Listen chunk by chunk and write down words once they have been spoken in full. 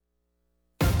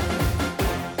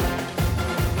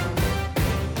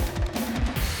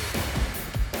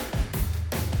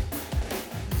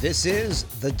This is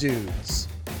The Dudes,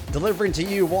 delivering to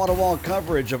you wall-to-wall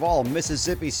coverage of all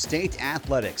Mississippi State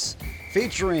athletics,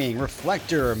 featuring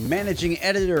Reflector managing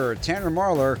editor Tanner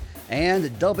Marlar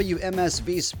and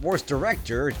WMSV sports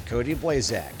director Cody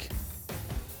Blazak.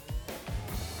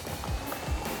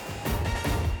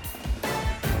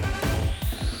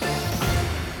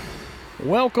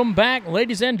 Welcome back,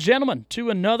 ladies and gentlemen, to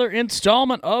another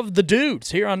installment of The Dudes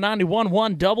here on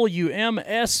 91.1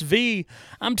 WMSV.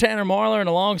 I'm Tanner Marlar, and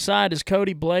alongside is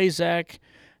Cody Blazak.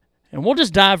 And we'll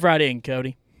just dive right in,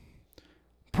 Cody.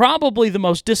 Probably the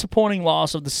most disappointing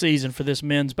loss of the season for this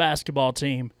men's basketball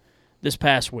team this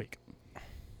past week.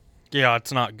 Yeah,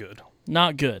 it's not good.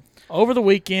 Not good. Over the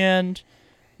weekend,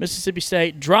 Mississippi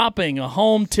State dropping a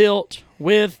home tilt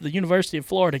with the University of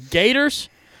Florida Gators,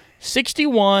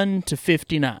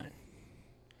 61-59.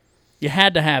 You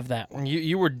had to have that one.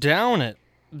 You were down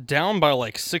by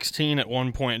like 16 at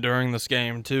one point during this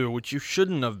game too, which you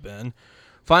shouldn't have been.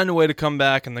 Find a way to come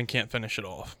back and then can't finish it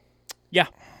off. Yeah.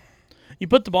 You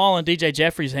put the ball in DJ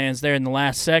Jeffries' hands there in the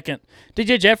last second.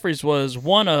 DJ Jeffries was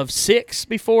 1 of 6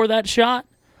 before that shot.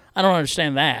 I don't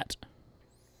understand that.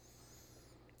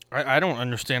 I don't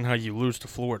understand how you lose to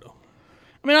Florida.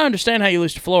 I mean, I understand how you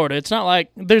lose to Florida. It's not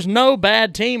like there's no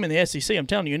bad team in the SEC. I'm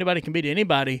telling you, anybody can beat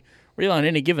anybody really on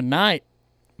any given night.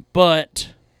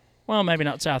 But, well, maybe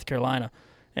not South Carolina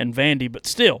and Vandy, but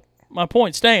still, my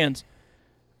point stands.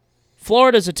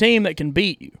 Florida's a team that can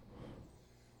beat you.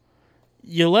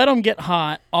 You let them get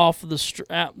hot off the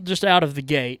just out of the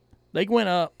gate. They went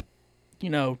up,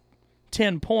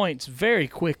 10 points very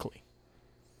quickly.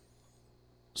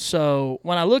 So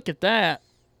when I look at that,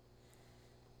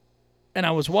 and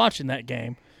I was watching that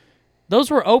game, those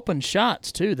were open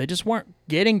shots too. They just weren't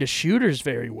getting to shooters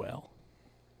very well.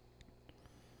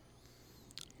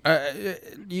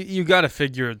 You got to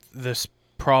figure this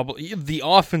problem. The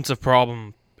offensive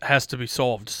problem has to be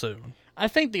solved soon. I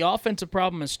think the offensive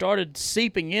problem has started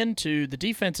seeping into the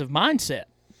defensive mindset,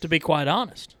 to be quite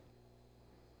honest.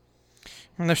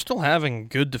 And they're still having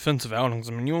good defensive outings.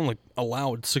 I mean, you only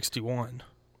allowed 61.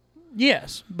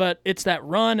 Yes, but it's that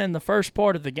run in the first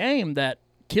part of the game that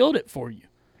killed it for you.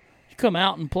 You come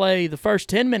out and play the first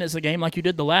 10 minutes of the game like you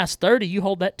did the last 30, you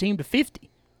hold that team to 50.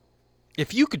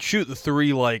 If you could shoot the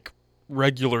three like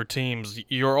regular teams,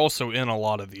 you're also in a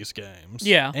lot of these games.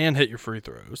 Yeah. And hit your free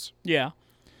throws. Yeah.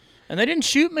 And they didn't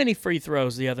shoot many free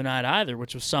throws the other night either,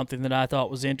 which was something that I thought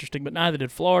was interesting, but neither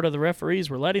did Florida. The referees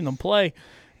were letting them play.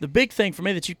 The big thing for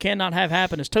me that you cannot have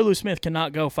happen is Tolu Smith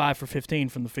cannot go 5 for 15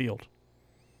 from the field.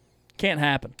 Can't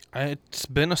happen. It's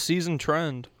been a season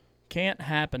trend. Can't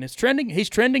happen. It's trending. He's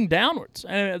trending downwards.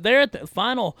 And there at the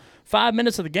final 5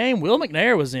 minutes of the game, Will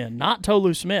McNair was in, not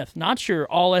Tolu Smith, not your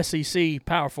all-SEC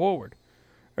power forward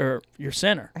or your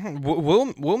center.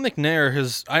 Will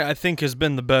McNair I think has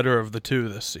been the better of the two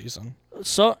this season.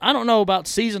 So I don't know about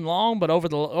season long, but over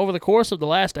the course of the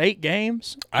last 8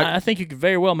 games, I think you could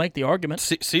very well make the argument.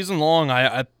 Season long,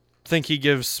 I think he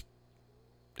gives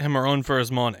him a run for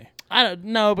his money. I don't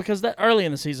know, because that early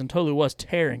in the season, Tolu was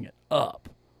tearing it up.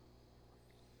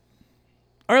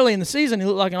 Early in the season, he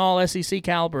looked like an all-SEC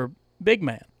caliber big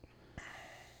man.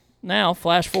 Now,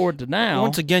 flash forward to now.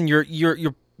 Once again, you're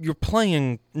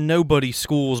playing nobody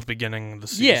schools beginning of the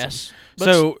season. Yes.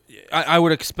 So I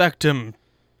would expect him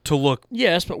to look.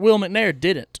 Yes, but Will McNair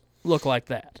didn't look like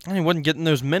that. And he wasn't getting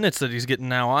those minutes that he's getting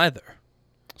now either.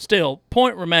 Still,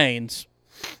 point remains.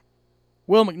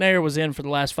 Will McNair was in for the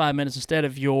last 5 minutes instead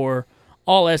of your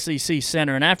all-SEC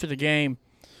center. And after the game,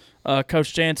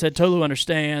 Coach Jan said, Tolu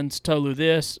understands, Tolu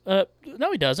this. No,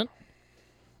 he doesn't.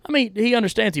 I mean, he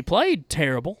understands he played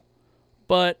terrible,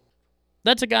 but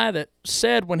that's a guy that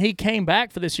said when he came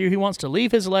back for this year he wants to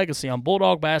leave his legacy on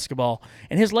Bulldog basketball,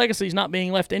 and his legacy is not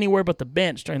being left anywhere but the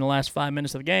bench during the last 5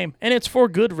 minutes of the game, and it's for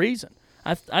good reason.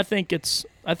 I think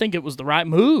it was the right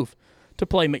move to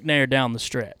play McNair down the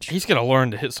stretch. He's got to learn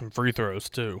to hit some free throws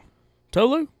too.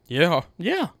 Tolu? Yeah.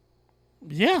 Yeah.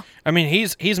 Yeah. I mean,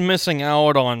 he's missing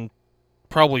out on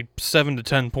probably 7 to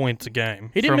 10 points a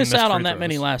game. He didn't miss out on that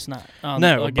many last night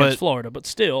against Florida, but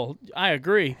still, I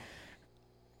agree.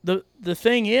 The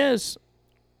thing is,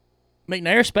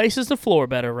 McNair spaces the floor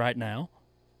better right now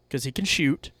because he can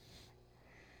shoot.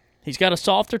 He's got a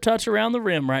softer touch around the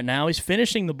rim right now. He's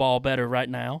finishing the ball better right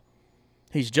now.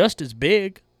 He's just as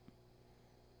big.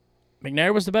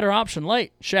 McNair was the better option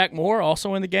late. Shaq Moore,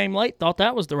 also in the game late, thought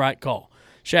that was the right call.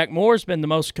 Shaq Moore's been the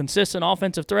most consistent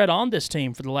offensive threat on this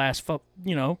team for the last, 3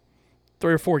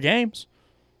 or 4 games.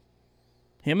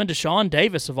 Him and Deshaun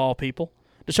Davis, of all people.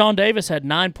 Deshaun Davis had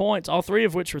 9 points, all 3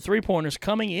 of which were three-pointers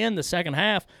coming in the second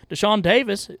half. Deshaun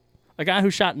Davis, a guy who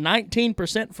shot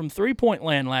 19% from three-point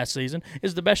land last season,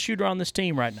 is the best shooter on this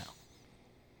team right now.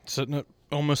 Sitting at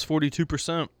almost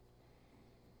 42%.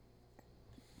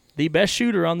 The best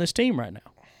shooter on this team right now.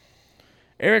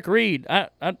 Eric Reed,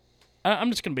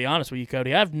 I'm just going to be honest with you,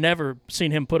 Cody. I've never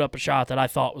seen him put up a shot that I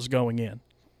thought was going in.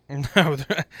 No,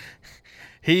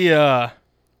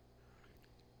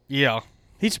 yeah.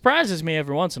 He surprises me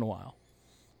every once in a while.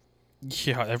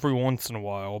 Yeah, every once in a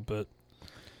while, but...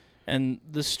 And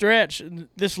the stretch,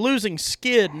 this losing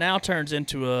skid now turns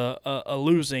into a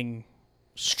losing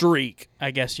streak, I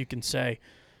guess you can say,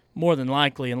 more than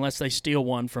likely, unless they steal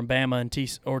one from Bama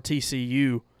and or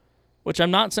TCU, which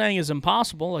I'm not saying is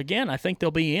impossible. Again, I think they'll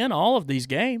be in all of these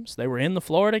games. They were in the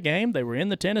Florida game. They were in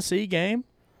the Tennessee game.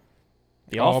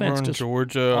 The Auburn,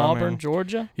 Georgia.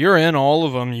 Georgia. You're in all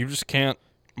of them. You just can't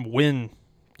win.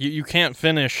 You can't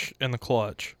finish in the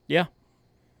clutch. Yeah.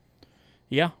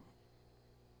 You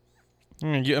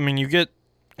get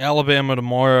Alabama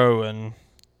tomorrow, and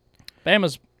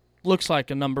Bama's looks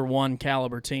like a number one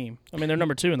caliber team. I mean, they're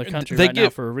number two in the country now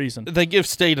for a reason. They give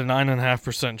State a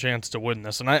 9.5% chance to win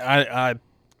this, and I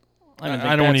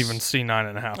don't even see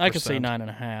 9.5%. I could see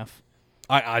 9.5.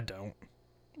 I don't.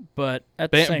 But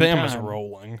at the same time, Bama's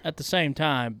rolling. At the same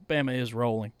time, Bama is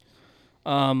rolling.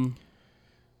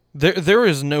 There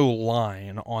is no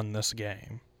line on this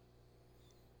game.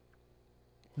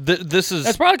 This is...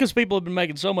 That's probably because people have been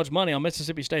making so much money on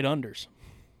Mississippi State unders.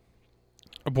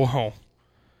 Whoa.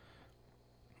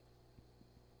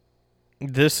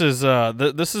 This is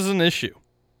an issue.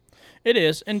 It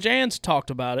is, and Jan's talked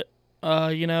about it.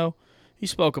 He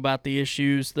spoke about the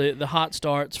issues, the hot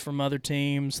starts from other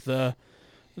teams, the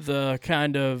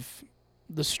kind of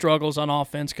the struggles on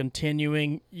offense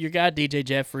continuing. Your guy DJ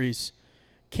Jeffries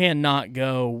cannot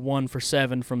go 1 for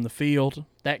 7 from the field.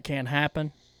 That can't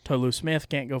happen. Tolu Smith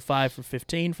can't go 5 for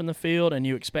 15 from the field, and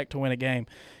you expect to win a game.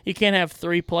 You can't have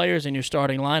 3 players in your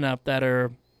starting lineup that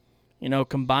are,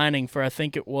 combining for, I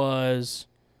think it was,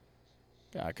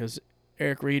 because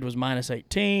Eric Reed was minus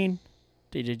 18,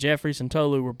 DJ Jeffries and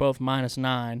Tolu were both minus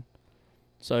 9,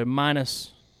 so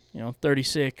minus,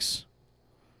 36.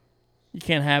 You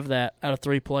can't have that out of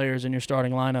 3 players in your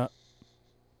starting lineup.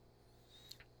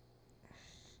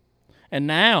 And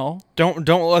now... Don't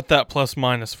let that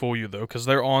plus-minus fool you, though, because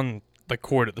they're on the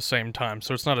court at the same time,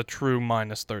 so it's not a true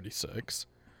minus 36.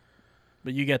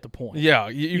 But you get the point. Yeah,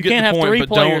 you get the point,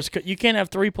 but don't... You can't have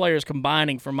 3 players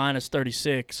combining for minus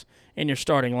 36 in your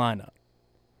starting lineup.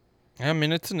 I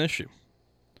mean, it's an issue.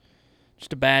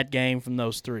 Just a bad game from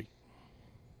those 3.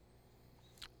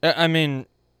 I mean...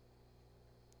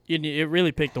 It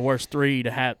really picked the worst 3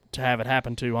 to have it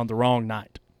happen to on the wrong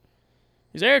night.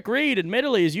 Because Eric Reed,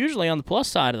 admittedly, is usually on the plus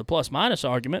side of the plus-minus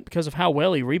argument because of how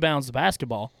well he rebounds the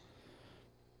basketball.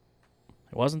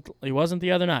 He wasn't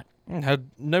the other night. Had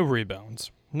no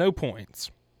rebounds, no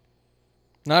points.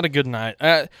 Not a good night.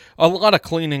 A lot of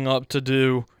cleaning up to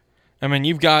do. I mean,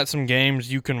 you've got some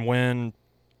games you can win.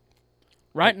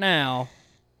 Right now,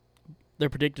 they're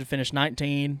predicted to finish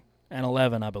 19-11,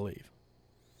 I believe.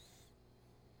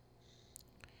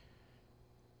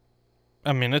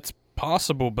 I mean, it's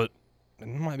possible, but it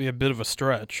might be a bit of a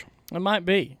stretch. It might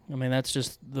be. I mean, that's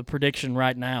just the prediction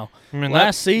right now. I mean,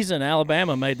 last season,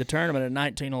 Alabama made the tournament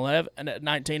at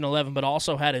 19-11, but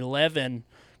also had 11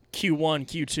 Q1,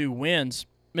 Q2 wins.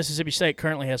 Mississippi State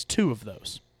currently has 2 of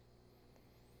those.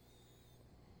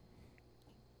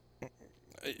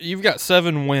 You've got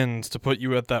 7 wins to put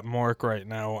you at that mark right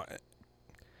now.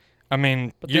 I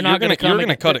mean, you're going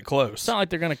to cut it close. It's not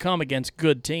like they're going to come against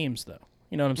good teams, though.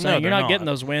 You know what I'm saying? No, you're not getting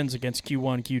those wins against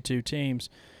Q1, Q2 teams.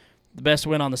 The best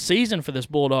win on the season for this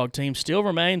Bulldog team still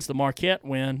remains the Marquette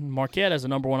win. Marquette has the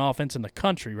number 1 offense in the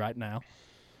country right now,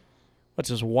 which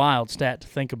is a wild stat to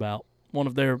think about. One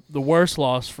of the worst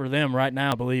loss for them right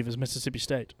now, I believe, is Mississippi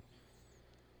State.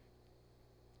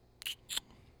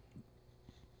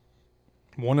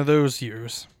 One of those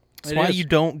years. That's why you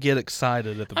don't get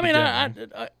excited at the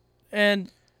beginning.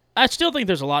 I still think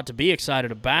there's a lot to be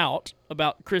excited about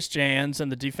Chris Jans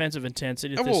and the defensive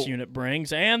intensity that this unit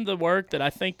brings and the work that I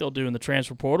think they'll do in the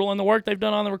transfer portal and the work they've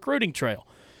done on the recruiting trail.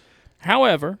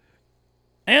 However,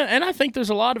 and I think there's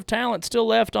a lot of talent still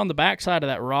left on the backside of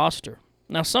that roster.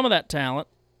 Now, some of that talent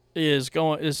is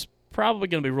probably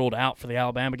going to be ruled out for the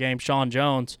Alabama game. Sean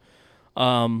Jones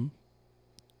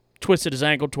twisted his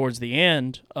ankle towards the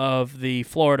end of the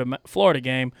Florida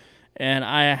game, and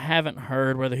I haven't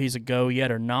heard whether he's a go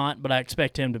yet or not, but I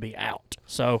expect him to be out.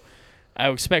 So I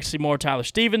would expect to see more Tyler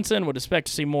Stevenson, would expect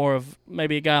to see more of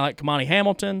maybe a guy like Kamani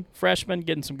Hamilton, freshman,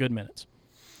 getting some good minutes.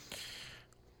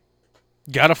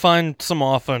 Got to find some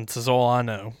offense is all I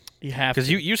know. You have to.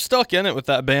 Because you stuck in it with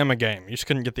that Bama game. You just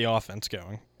couldn't get the offense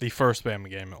going. The first Bama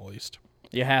game, at least.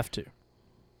 You have to.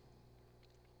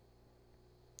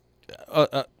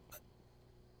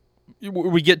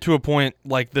 We get to a point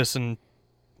like this in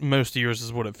most years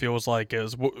is what it feels like.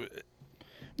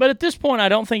 But at this point, I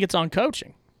don't think it's on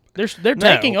coaching. They're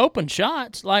taking open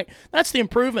shots. Like, that's the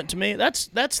improvement to me. That's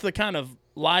the kind of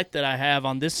light that I have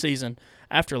on this season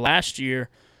after last year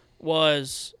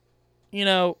was,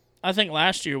 I think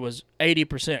last year was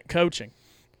 80% coaching,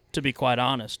 to be quite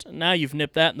honest. Now you've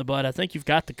nipped that in the bud. I think you've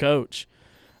got the coach.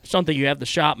 I just don't think you have the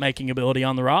shot-making ability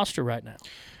on the roster right now.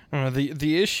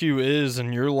 The issue is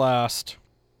in your last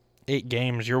 8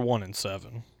 games, you're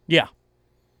 1-7. Yeah.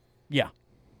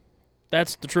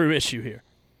 That's the true issue here.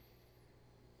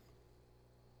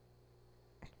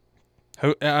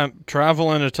 I'm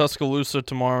traveling to Tuscaloosa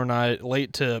tomorrow night,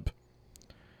 late tip.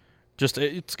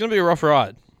 It's going to be a rough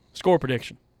ride. Score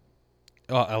prediction.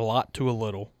 A lot to a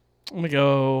little. Let me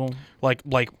go.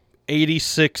 Like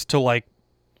 86 to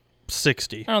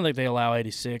 60. I don't think they allow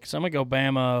 86. I'm going to go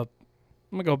Bama.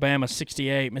 I'm going to go Bama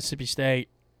 68, Mississippi State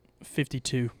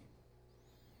 52.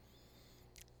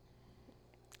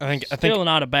 I think Still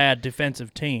not a bad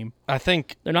defensive team. I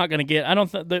think they're not going to get. I don't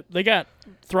think they got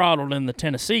throttled in the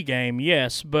Tennessee game,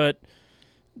 yes, but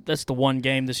that's the one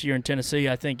game this year in Tennessee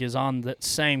I think is on the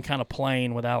same kind of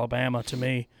plane with Alabama to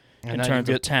me in terms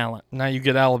of talent. Now you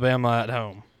get Alabama at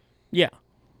home. Yeah,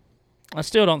 I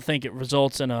still don't think it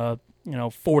results in a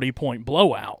 40-point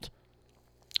blowout.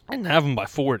 I didn't have them by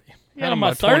 40. You had them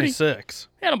by 30. 26.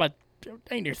 You had them by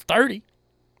ain't near 30.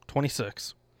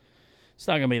 26. It's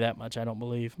not going to be that much, I don't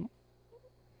believe.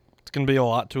 It's going to be a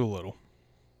lot to a little.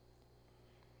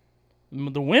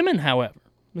 The women, however,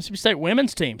 Mississippi State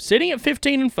women's team, sitting at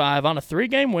 15-5 on a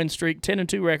 3-game win streak,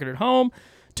 10-2 record at home,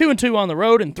 2-2 on the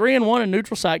road, and 3-1 in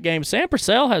neutral site games. Sam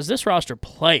Purcell has this roster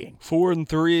playing.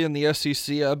 4-3 in the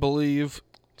SEC, I believe.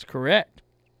 That's correct.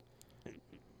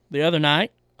 The other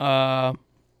night, Sunday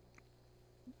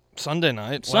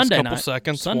night, last couple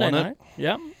seconds, Sunday won night. It.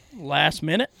 Yep, last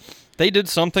minute. They did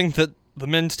something that the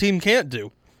men's team can't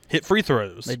do. Hit free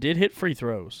throws. They did hit free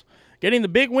throws. Getting the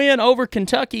big win over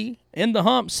Kentucky in the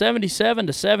hump,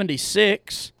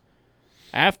 77-76.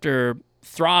 After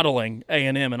throttling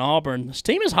A&M and Auburn, this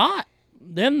team is hot.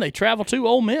 Then they travel to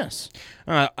Ole Miss.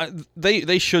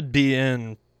 They should be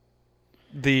in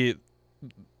the.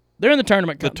 They're in the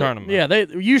tournament. Tournament. Yeah,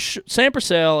 Sam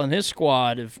Purcell and his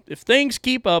squad, if things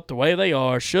keep up the way they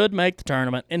are, should make the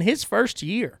tournament in his first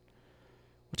year,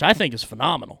 which I think is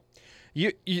phenomenal.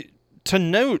 To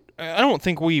note, I don't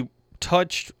think we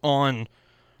touched on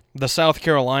the South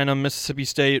Carolina-Mississippi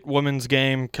State women's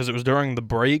game because it was during the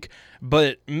break,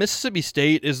 but Mississippi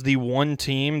State is the one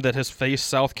team that has faced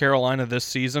South Carolina this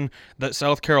season that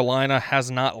South Carolina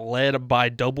has not led by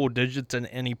double digits at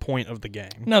any point of the game.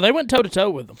 No, they went toe-to-toe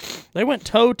with them. They went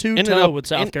toe-to-toe with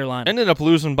South Carolina. Ended up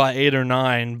losing by 8 or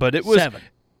 9, but it was 7.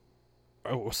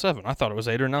 Oh, it was 7. I thought it was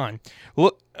 8 or 9.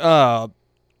 Look, I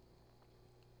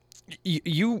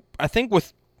think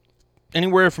with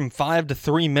anywhere from 5 to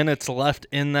 3 minutes left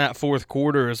in that fourth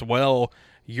quarter as well,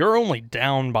 you're only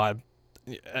down by,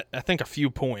 I think, a few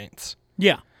points.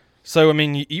 Yeah. So, I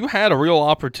mean, you had a real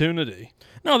opportunity.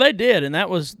 No, they did, and that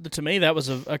was, to me, that was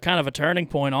a kind of a turning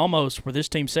point almost where this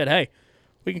team said, hey,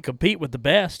 we can compete with the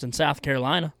best in South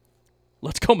Carolina.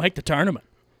 Let's go make the tournament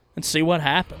and see what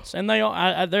happens. And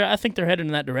I think they're headed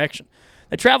in that direction.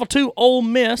 They travel to Ole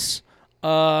Miss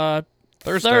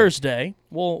Thursday.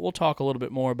 We'll talk a little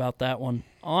bit more about that one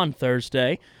on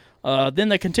Thursday. Then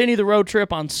they continue the road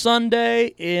trip on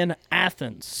Sunday in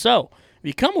Athens. So if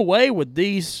you come away with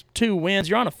these 2 wins,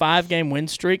 you're on a 5-game win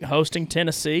streak hosting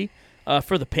Tennessee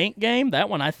for the Pink game. That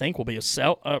one I think will be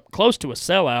close to a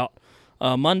sellout.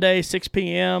 Monday, 6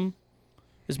 p.m.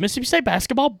 Is Mississippi State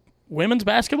women's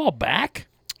basketball back?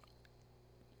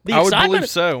 I would believe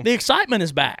so. The excitement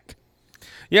is back.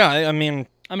 Yeah, I mean,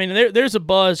 there's a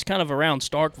buzz kind of around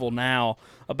Starkville now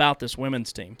about this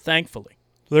women's team, thankfully.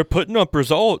 They're putting up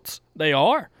results. They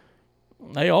are.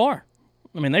 I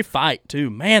mean, they fight, too.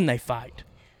 Man, they fight.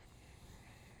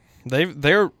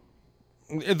 They'll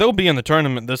be in the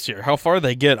tournament this year. How far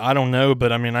they get, I don't know,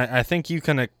 but, I mean, I think you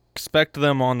can expect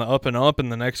them on the up and up in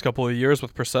the next couple of years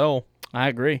with Purcell. I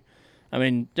agree. I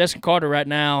mean, Jessica Carter right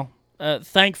now,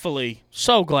 thankfully,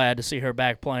 so glad to see her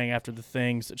back playing after the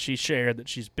things that she shared, that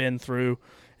she's been through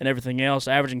and everything else,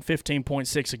 averaging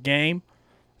 15.6 a game.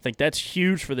 I think that's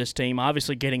huge for this team.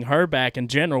 Obviously, getting her back in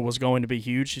general was going to be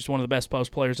huge. She's one of the best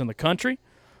post players in the country.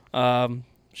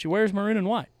 She wears maroon and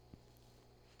white.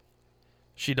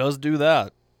 She does do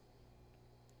that.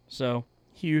 So,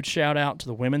 huge shout-out to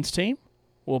the women's team.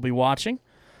 We'll be watching.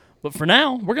 But for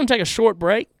now, we're going to take a short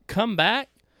break, come back,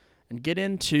 and get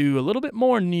into a little bit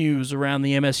more news around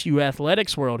the MSU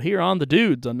athletics world here on The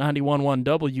Dudes on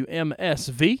 91.1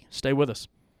 WMSV. Stay with us.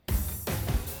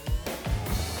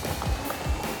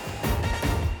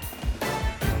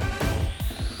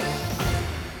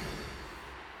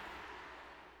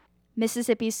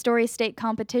 Mississippi's Story State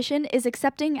competition is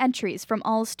accepting entries from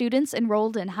all students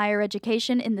enrolled in higher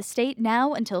education in the state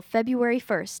now until February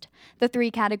 1st. The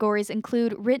 3 categories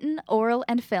include written, oral,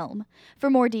 and film. For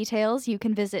more details, you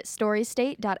can visit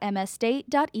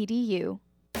storystate.msstate.edu.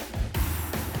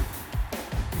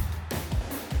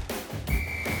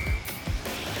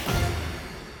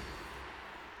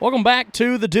 Welcome back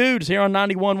to The Dudes here on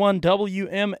 91.1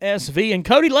 WMSV. And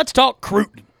Cody, let's talk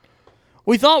Cruton.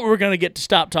 We thought we were going to get to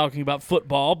stop talking about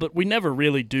football, but we never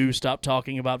really do stop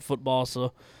talking about football.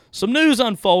 So some news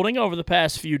unfolding over the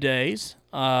past few days,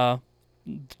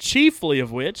 chiefly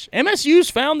of which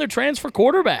MSU's found their transfer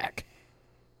quarterback.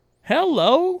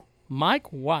 Hello, Mike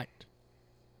White.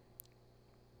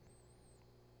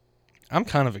 I'm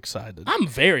kind of excited. I'm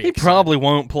very excited. He probably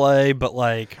won't play, but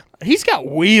like... He's got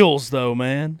wheels, though,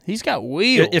 man. He's got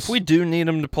wheels. If we do need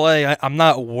him to play, I'm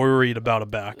not worried about a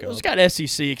backup. He's got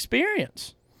SEC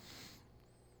experience.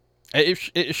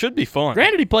 It should be fun.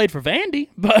 Granted, he played for Vandy,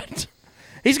 but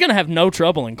he's going to have no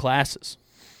trouble in classes.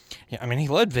 Yeah, I mean, he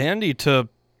led Vandy to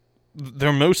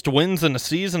their most wins in a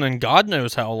season in God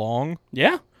knows how long.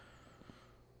 Yeah.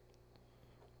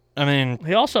 I mean,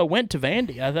 he also went to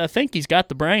Vandy. I think he's got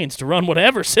the brains to run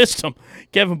whatever system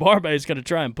Kevin Barbay is going to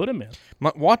try and put him in.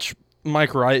 Watch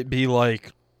Mike Wright be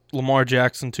like Lamar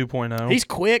Jackson 2.0. He's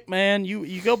quick, man.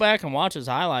 You go back and watch his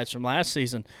highlights from last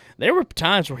season. There were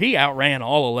times where he outran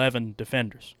all 11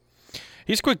 defenders.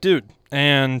 He's a quick dude,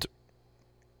 and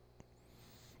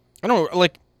I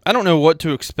don't know what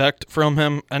to expect from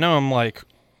him.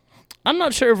 I'm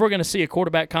not sure if we're going to see a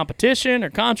quarterback competition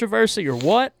or controversy or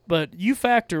what, but you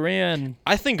factor in...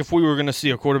 I think if we were going to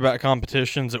see a quarterback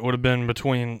competitions, it would have been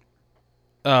between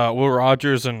Will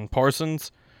Rogers and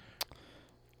Parsons.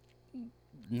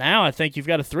 Now I think you've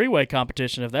got a 3-way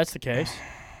competition if that's the case.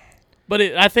 But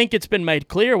I think it's been made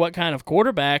clear what kind of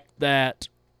quarterback that,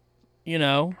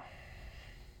 that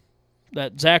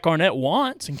Zach Arnett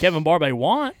wants and Kevin Barbay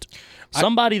want.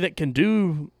 Somebody that can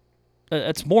do...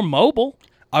 that's more mobile.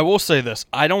 I will say this.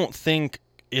 I don't think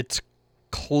it's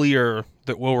clear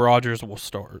that Will Rogers will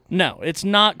start. No, it's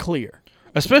not clear.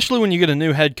 Especially when you get a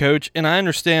new head coach, and I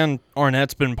understand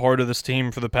Arnett's been part of this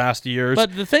team for the past years.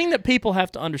 But the thing that people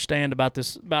have to understand about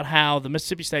this, about how the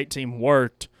Mississippi State team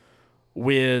worked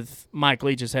with Mike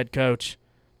Leach as head coach,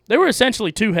 there were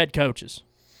essentially 2 head coaches.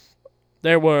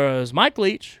 There was Mike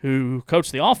Leach, who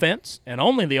coached the offense, and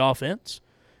only the offense,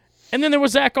 and then there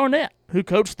was Zach Arnett, who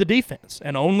coached the defense,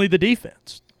 and only the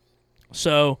defense.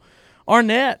 So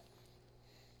Arnett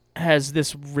has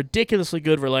this ridiculously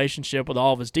good relationship with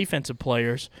all of his defensive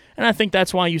players, and I think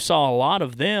that's why you saw a lot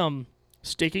of them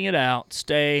sticking it out,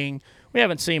 staying. We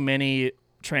haven't seen many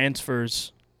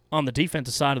transfers on the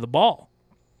defensive side of the ball.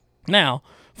 Now,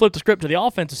 flip the script to the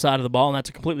offensive side of the ball, and that's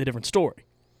a completely different story.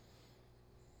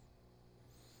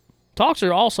 Talks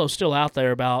are also still out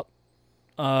there about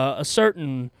a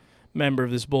certain member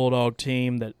of this Bulldog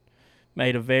team that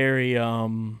made a very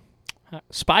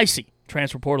spicy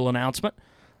transfer portal announcement,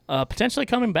 potentially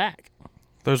coming back.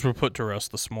 Those were put to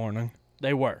rest this morning.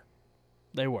 They were.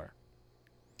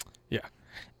 Yeah.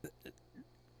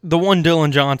 The one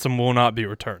Dylan Johnson will not be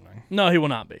returning. No, he will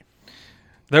not be.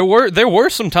 There were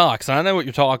some talks. I know what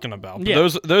you're talking about. But yeah.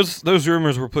 Those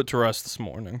rumors were put to rest this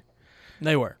morning.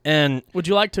 They were. And would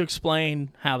you like to explain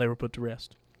how they were put to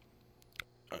rest?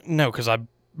 No, because I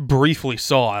briefly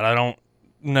saw it. I don't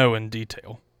know in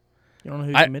detail. You don't know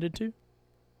who you committed to?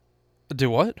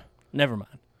 Do what? Never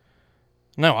mind.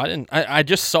 No, I didn't. I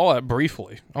just saw it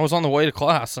briefly. I was on the way to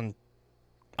class, and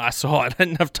I saw it. I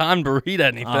didn't have time to read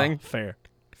anything. Fair.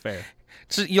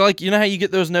 So you know how you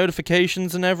get those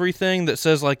notifications and everything that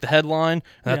says like the headline,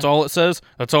 and that's all it says?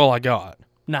 That's all I got.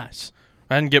 Nice.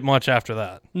 I didn't get much after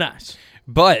that. Nice.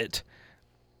 But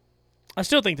I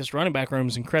still think this running back room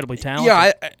is incredibly talented.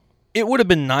 Yeah, it would have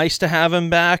been nice to have him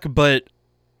back, but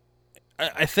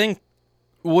I think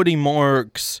Woody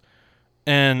Marks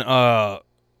and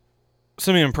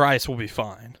Simeon Price will be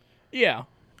fine. Yeah.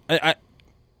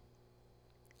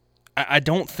 I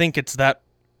don't think it's that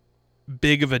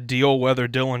big of a deal whether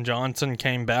Dylan Johnson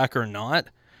came back or not.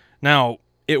 Now,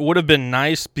 it would have been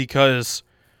nice because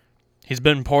he's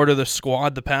been part of the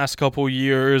squad the past couple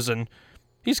years, and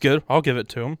he's good. I'll give it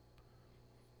to him.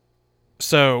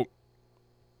 So,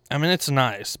 I mean, it's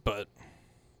nice, but...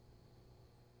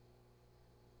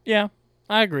 Yeah,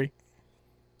 I agree.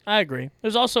 I agree.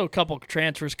 There's also a couple of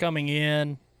transfers coming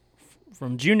in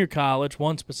from junior college,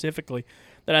 one specifically,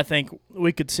 that I think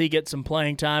we could see get some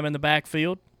playing time in the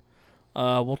backfield.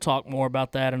 We'll talk more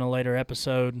about that in a later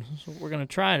episode. So we're going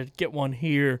to try to get one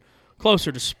here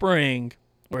closer to spring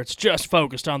where it's just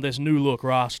focused on this new-look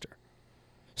roster.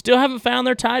 Still haven't found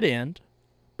their tight end,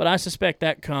 but I suspect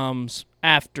that comes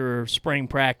after spring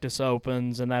practice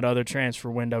opens and that other transfer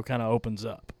window kind of opens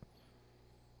up.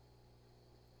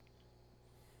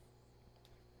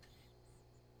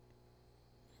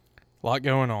 A lot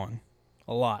going on.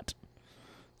 A lot.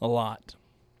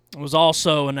 It was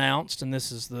also announced, and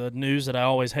this is the news that I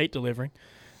always hate delivering,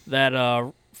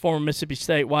 that former Mississippi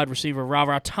State wide receiver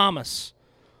Ra Thomas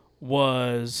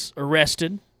was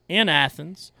arrested in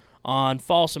Athens on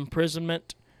false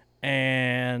imprisonment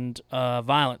and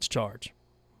violence charge.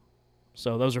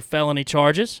 So those are felony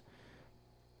charges.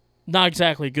 Not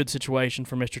exactly a good situation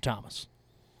for Mr. Thomas.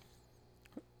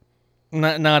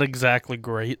 Not exactly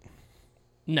great.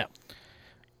 No.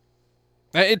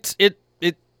 It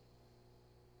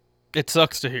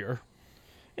sucks to hear.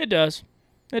 It does.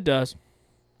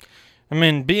 I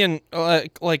mean, being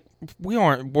like we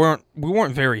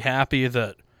weren't very happy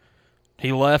that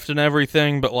he left and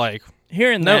everything, but like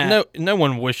hearing that, no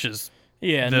one wishes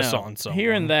this on someone.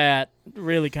 Hearing that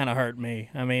really kind of hurt me.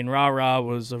 I mean, Ra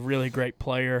was a really great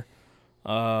player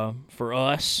for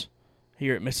us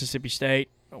here at Mississippi State.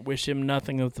 I wish him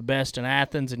nothing of the best in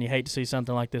Athens, and you hate to see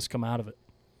something like this come out of it.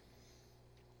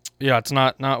 Yeah, it's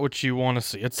not what you want to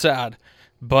see. It's sad,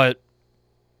 but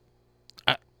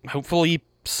hopefully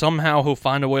somehow he'll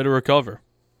find a way to recover.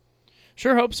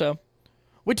 Sure hope so.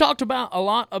 We talked a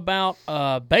lot about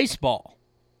baseball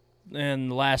in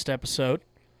the last episode.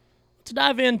 Let's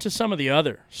dive into some of the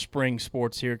other spring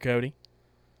sports here, Cody.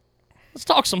 Let's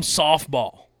talk some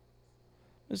softball.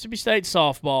 Mississippi State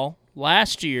softball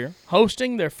last year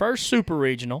hosting their first super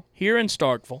regional here in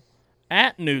Starkville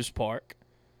at News Park.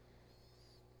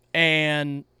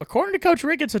 And according to Coach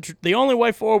Ricketts, the only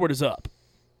way forward is up.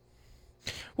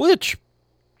 Which,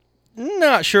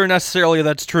 not sure necessarily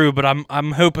that's true, but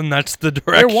I'm hoping that's the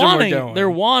direction we're going. They're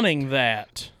wanting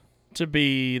that to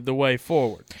be the way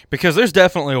forward. Because there's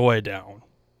definitely a way down.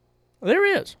 There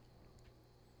is.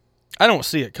 I don't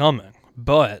see it coming,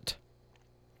 but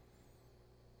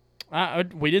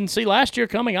we didn't see last year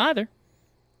coming either.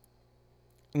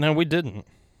 No, we didn't.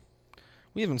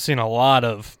 We haven't seen a lot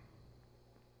of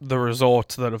the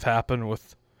results that have happened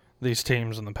with these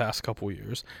teams in the past couple of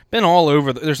years. Been all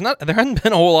over. There hasn't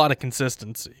been a whole lot of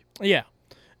consistency. Yeah,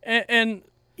 and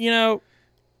you know,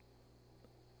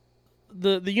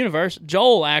 the university.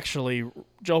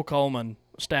 Joel Coleman,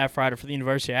 staff writer for the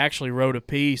university, actually wrote a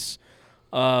piece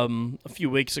a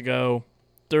few weeks ago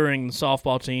during the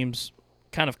softball teams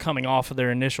kind of coming off of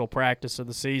their initial practice of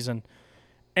the season,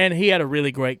 and he had a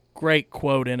really great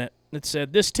quote in it. It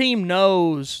said, "This team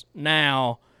knows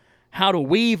now how to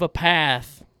weave a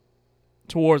path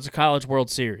towards the College World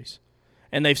Series.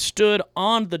 And they've stood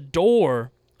on the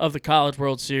door of the College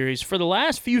World Series for the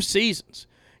last few seasons.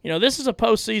 You know, this is a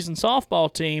postseason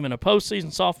softball team and a postseason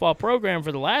softball program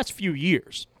for the last few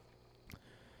years.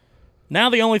 Now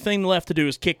the only thing left to do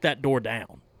is kick that door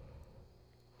down."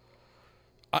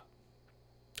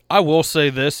 I will say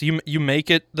this. You make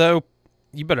it, though,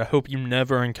 you better hope you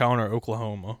never encounter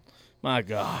Oklahoma. My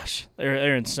gosh,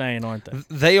 they're insane, aren't they?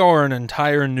 They are an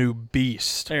entire new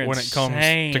beast when it comes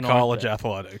to college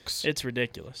athletics. It's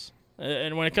ridiculous.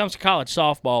 And when it comes to college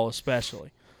softball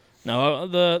especially. No,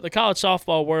 the college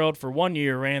softball world for 1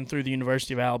 year ran through the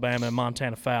University of Alabama and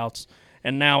Montana Fouts,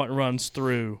 and now it runs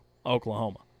through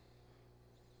Oklahoma.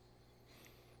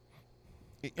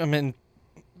 I mean,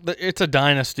 it's a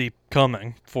dynasty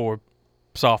coming for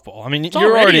softball. I mean,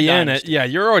 you're already in it. Yeah,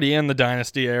 you're already in the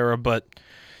dynasty era, but...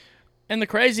 And the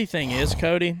crazy thing is,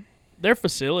 Cody, their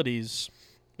facilities,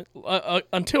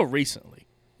 until recently,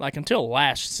 like until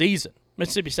last season,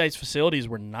 Mississippi State's facilities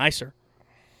were nicer.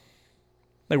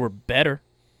 They were better.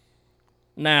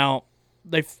 Now,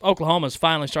 Oklahoma's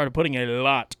finally started putting a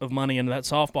lot of money into that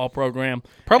softball program.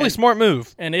 Probably a smart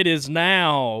move. And it is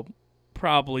now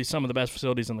probably some of the best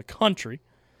facilities in the country.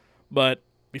 But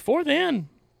before then,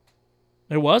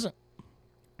 it wasn't.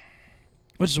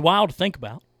 Which is wild to think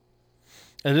about.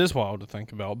 It is wild to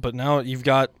think about, but now you've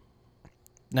got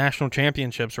national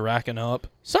championships racking up.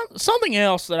 Something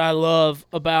else that I love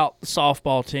about the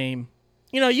softball team,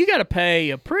 you know, you got to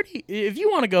pay if you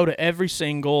want to go to every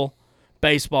single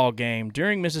baseball game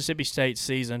during Mississippi State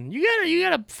season, you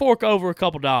got to fork over a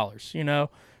couple dollars, you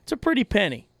know. It's a pretty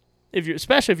penny.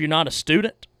 Especially if you're not a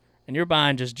student and you're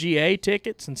buying just GA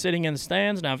tickets and sitting in the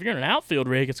stands. Now, if you're in an outfield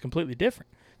rig, it's completely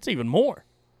different. It's even more.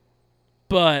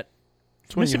 But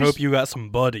that's when you hope you got some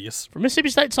buddies. For Mississippi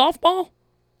State softball,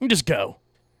 you can just go.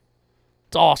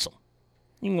 It's awesome.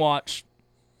 You can watch,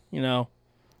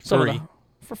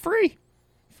 for free.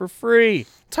 For free.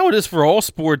 That's how it is for all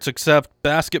sports except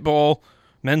basketball,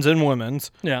 men's and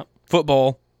women's. Yeah.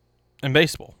 Football, and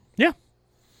baseball. Yeah.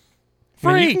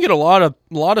 Free. I mean, you can get a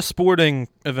lot of sporting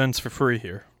events for free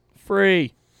here.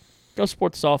 Free. Go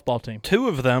support the softball team. 2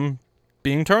 of them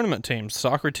being tournament teams,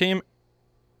 soccer team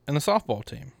and the softball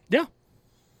team. Yeah.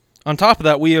 On top of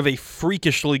that, we have a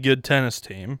freakishly good tennis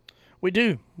team. We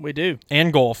do.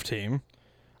 And golf team.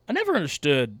 I never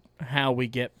understood how we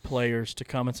get players to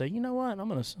come and say, you know what, I'm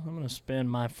gonna spend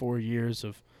my 4 years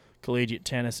of collegiate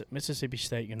tennis at Mississippi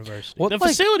State University. The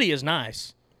facility is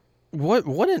nice.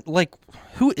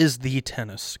 Who is the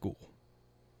tennis school?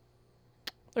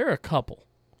 There are a couple.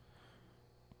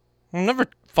 I've never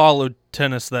followed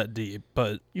tennis that deep,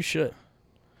 but you should.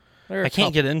 I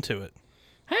can't get into it.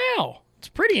 How? It's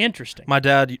pretty interesting. My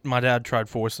dad tried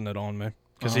forcing it on me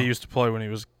because he used to play when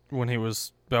he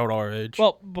was about our age.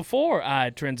 Well, before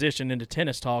I transitioned into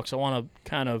tennis talks, I want to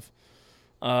kind of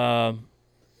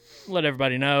let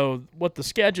everybody know what the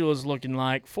schedule is looking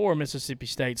like for Mississippi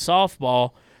State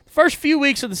softball. The first few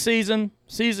weeks of the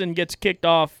season gets kicked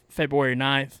off February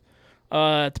 9th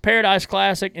at the Paradise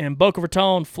Classic in Boca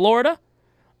Raton, Florida.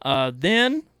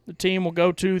 Then the team will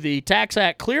go to the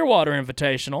TaxAct Clearwater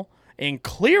Invitational in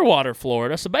Clearwater,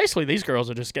 Florida. So basically these girls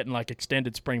are just getting like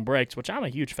extended spring breaks, which I'm a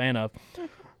huge fan of.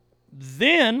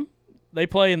 Then they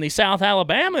play in the South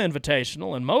Alabama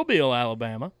Invitational in Mobile,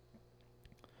 Alabama.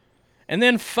 And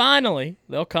then finally,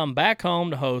 they'll come back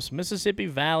home to host Mississippi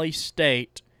Valley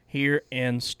State here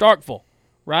in Starkville,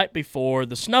 right before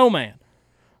the Snowman.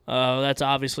 That's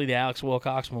obviously the Alex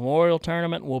Wilcox Memorial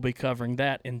Tournament. We'll be covering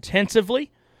that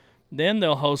intensively. Then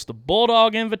they'll host the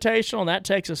Bulldog Invitational, and that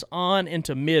takes us on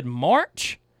into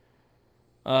mid-March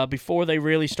before they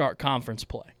really start conference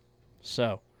play.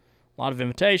 So, a lot of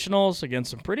invitationals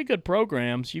against some pretty good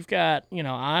programs. You've got,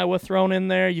 Iowa thrown in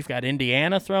there. You've got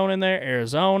Indiana thrown in there,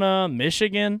 Arizona,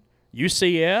 Michigan,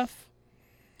 UCF,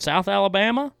 South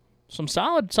Alabama. Some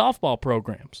solid softball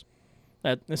programs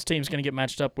that this team's going to get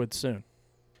matched up with soon.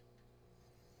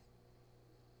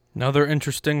 Another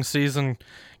interesting season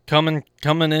coming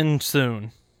in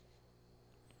soon.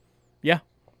 Yeah.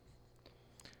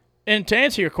 And to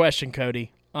answer your question,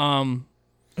 Cody,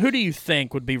 who do you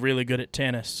think would be really good at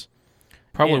tennis?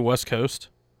 Probably West Coast.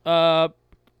 Not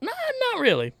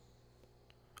really.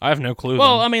 I have no clue.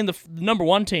 Well, then. I mean, the number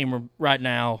one team right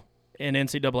now in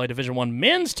NCAA Division I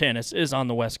men's tennis is on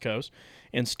the West Coast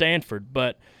in Stanford.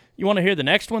 But you want to hear the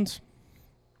next ones?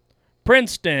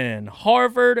 Princeton,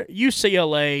 Harvard,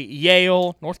 UCLA,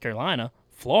 Yale, North Carolina,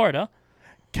 Florida,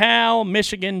 Cal,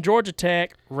 Michigan, Georgia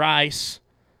Tech, Rice,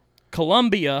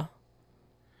 Columbia,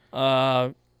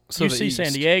 UC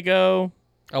San Diego.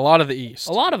 A lot of the East.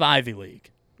 A lot of Ivy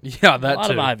League. Yeah, that too. A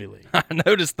lot of Ivy League. I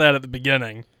noticed that at the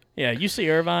beginning. Yeah, UC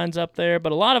Irvine's up there,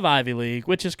 but a lot of Ivy League,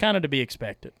 which is kind of to be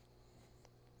expected.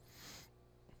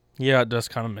 Yeah, it does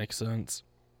kind of make sense.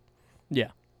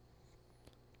 Yeah.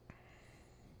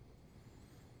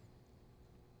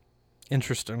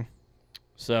 Interesting.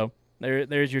 So,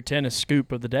 there's your tennis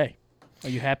scoop of the day. Are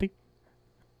you happy?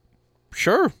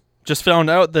 Sure. Just found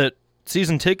out that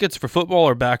season tickets for football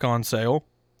are back on sale.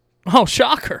 Oh,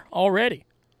 shocker. Already.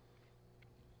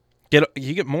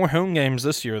 You get more home games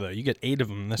this year, though. You get 8 of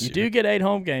them this year. You do get 8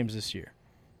 home games this year.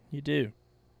 You do.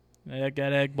 That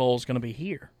Egg Bowl's going to be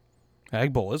here.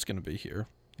 Egg Bowl is going to be here.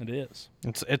 It is.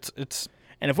 It's.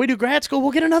 And if we do grad school,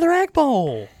 we'll get another Egg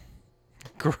Bowl.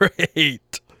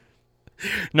 Great.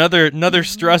 Another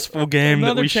stressful game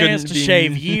that we shouldn't be. Another chance to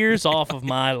shave years off of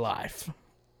my life.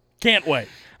 Can't wait.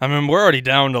 I mean, we're already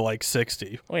down to like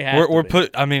 60. We have to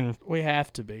be. We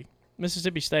have to be.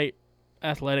 Mississippi State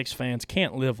athletics fans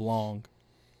can't live long.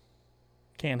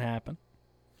 Can't happen.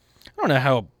 I don't know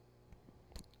how.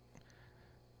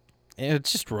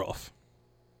 It's just rough.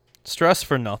 Stress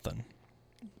for nothing.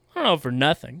 I don't know for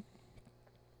nothing.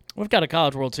 We've got a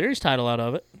College World Series title out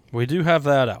of it. We do have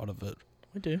that out of it.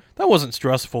 We do. That wasn't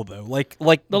stressful though. Like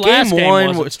the game last game one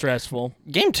wasn't stressful.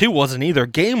 Game 2 wasn't either.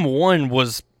 Game 1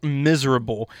 was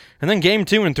miserable, and then game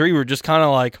 2 and 3 were just kind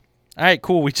of like, all right,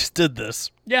 cool, we just did this.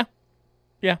 Yeah.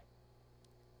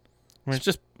 I mean, it's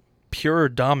just pure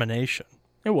domination.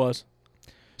 It was.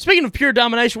 Speaking of pure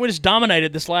domination, we just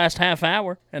dominated this last half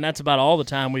hour, and that's about all the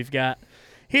time we've got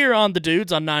here on The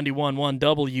Dudes on 91.1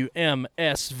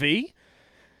 WMSV.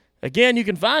 Again, you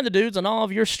can find The Dudes on all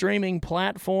of your streaming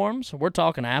platforms. We're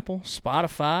talking Apple,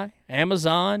 Spotify,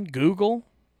 Amazon, Google.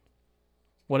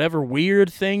 whatever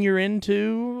weird thing you're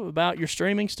into about your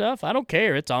streaming stuff, I don't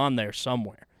care. It's on there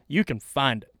somewhere. You can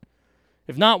find it.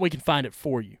 If not, we can find it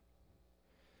for you.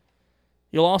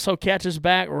 You'll also catch us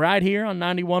back right here on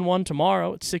 91.1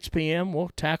 tomorrow at 6 p.m. We'll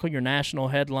tackle your national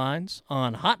headlines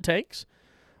on Hot Takes.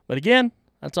 But again,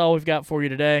 that's all we've got for you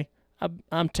today.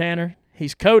 I'm Tanner.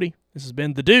 He's Cody. This has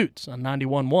been The Dudes on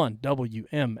 91.1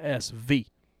 WMSV.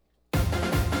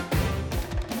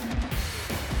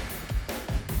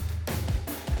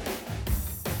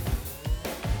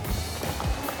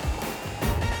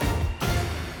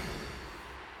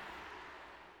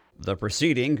 The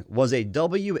proceeding was a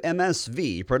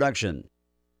WMSV production.